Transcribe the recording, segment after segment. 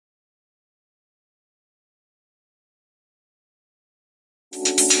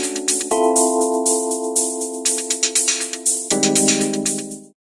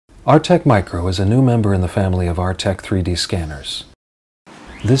Artec Micro is a new member in the family of Artec 3D scanners.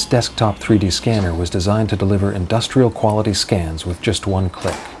 This desktop 3D scanner was designed to deliver industrial quality scans with just one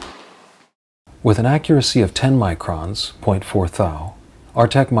click. With an accuracy of 10 microns, 0.4 thou,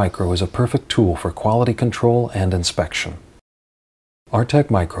 Artec Micro is a perfect tool for quality control and inspection.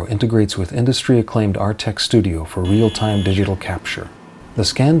 Artec Micro integrates with industry-acclaimed Artec Studio for real-time digital capture. The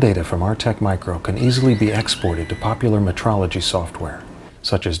scan data from Artec Micro can easily be exported to popular metrology software,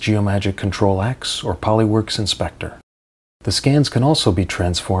 such as Geomagic Control X or Polyworks Inspector. The scans can also be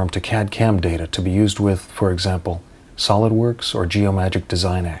transformed to CAD/CAM data to be used with, for example, SolidWorks or Geomagic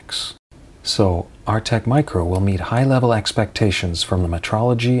Design X. So, Artec Micro will meet high-level expectations from the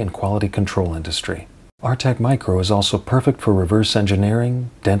metrology and quality control industry. Artec Micro is also perfect for reverse engineering,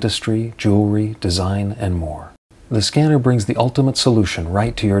 dentistry, jewelry, design, and more. The scanner brings the ultimate solution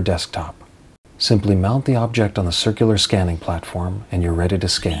right to your desktop. Simply mount the object on the circular scanning platform and you're ready to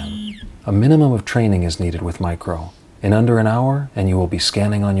scan. A minimum of training is needed with Micro. In under an hour, and you will be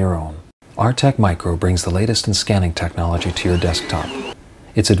scanning on your own. Artec Micro brings the latest in scanning technology to your desktop.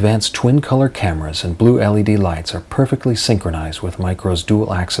 Its advanced twin-color cameras and blue LED lights are perfectly synchronized with Micro's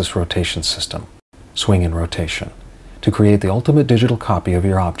dual-axis rotation system, swing and rotation, to create the ultimate digital copy of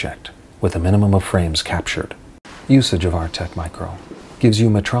your object, with a minimum of frames captured. Usage of Artec Micro gives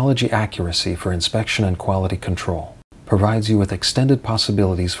you metrology accuracy for inspection and quality control, provides you with extended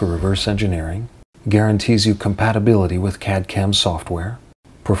possibilities for reverse engineering, guarantees you compatibility with CAD/CAM software,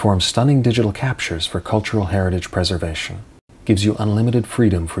 performs stunning digital captures for cultural heritage preservation, gives you unlimited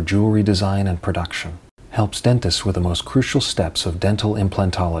freedom for jewelry design and production, helps dentists with the most crucial steps of dental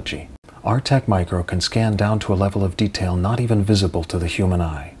implantology. Artec Micro can scan down to a level of detail not even visible to the human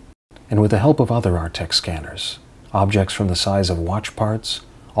eye. And with the help of other Artec scanners, objects from the size of watch parts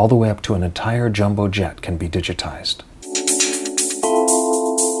all the way up to an entire jumbo jet can be digitized.